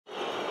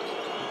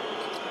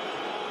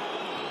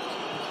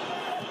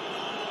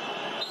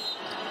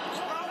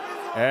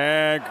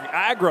And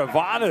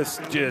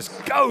Agravanis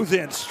just goes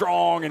in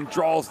strong and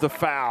draws the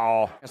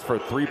foul. That's for a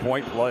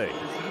three-point play.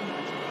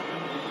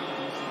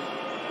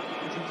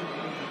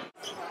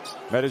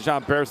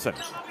 Medijan Berson.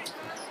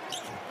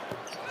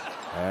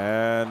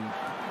 And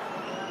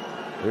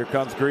here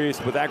comes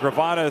Greece with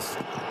Agravanis.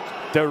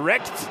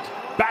 Direct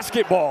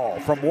basketball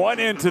from one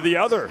end to the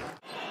other.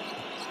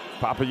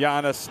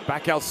 Papagiannis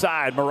back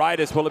outside.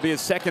 Moraitis, will it be his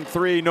second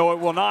three? No, it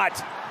will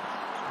not.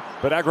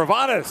 But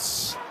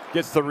Agravanis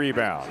gets the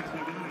rebound.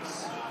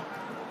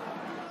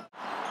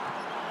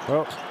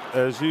 Well,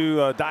 as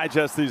you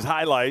digest these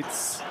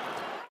highlights.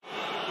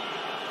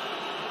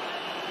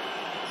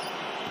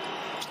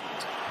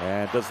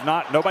 And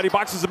nobody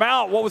boxes him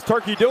out. What was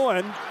Turkey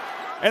doing?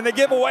 And they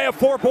give away a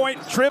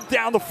 4-point trip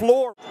down the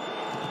floor.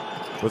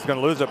 Was going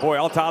to lose it. Boy,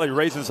 Altali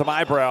raising some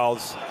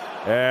eyebrows.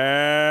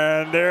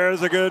 And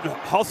there's a good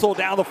hustle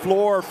down the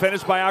floor,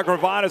 finished by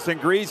Agravanis, and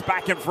Greece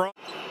back in front.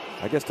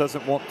 I guess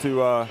doesn't want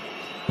to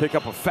pick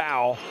up a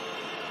foul.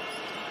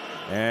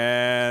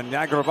 And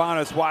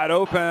Agravanis wide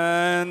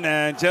open,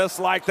 and just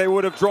like they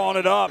would have drawn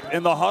it up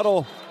in the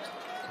huddle.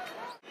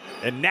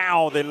 And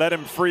now they let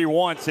him free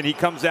once, and he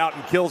comes out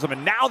and kills him.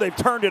 And now they've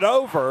turned it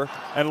over,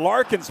 and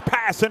Larkin's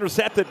pass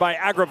intercepted by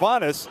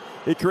Agravanis.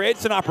 It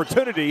creates an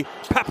opportunity.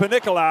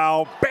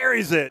 Papanikolaou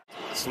buries it.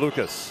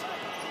 Slukas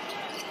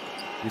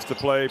used to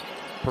play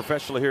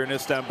professionally here in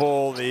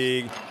Istanbul.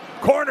 The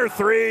corner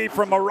three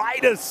from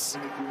Moraitis.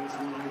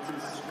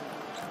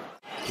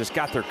 Just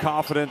got their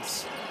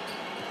confidence.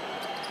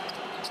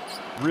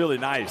 Really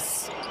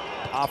nice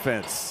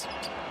offense.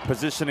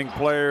 Positioning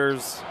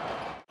players.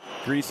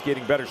 Greece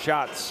getting better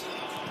shots.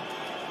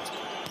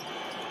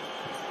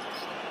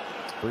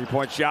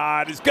 Three-point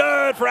shot is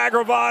good for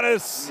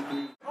Agravanis.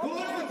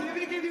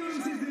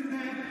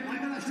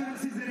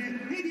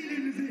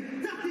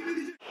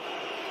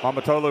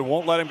 Mamatolu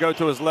won't let him go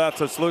to his left,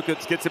 so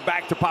Slukas gets it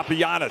back to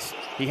Papagiannis.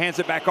 He hands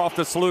it back off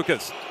to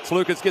Slukas.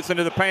 Slukas gets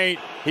into the paint.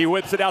 He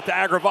whips it out to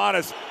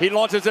Agravanis. He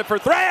launches it for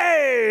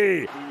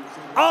three!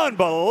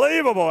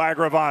 Unbelievable,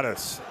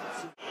 Agravanis.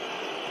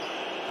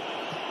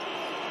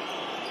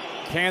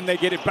 Can they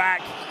get it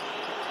back?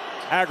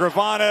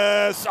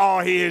 Agravanis, oh,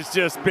 he has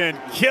just been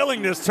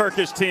killing this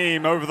Turkish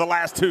team over the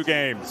last two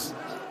games.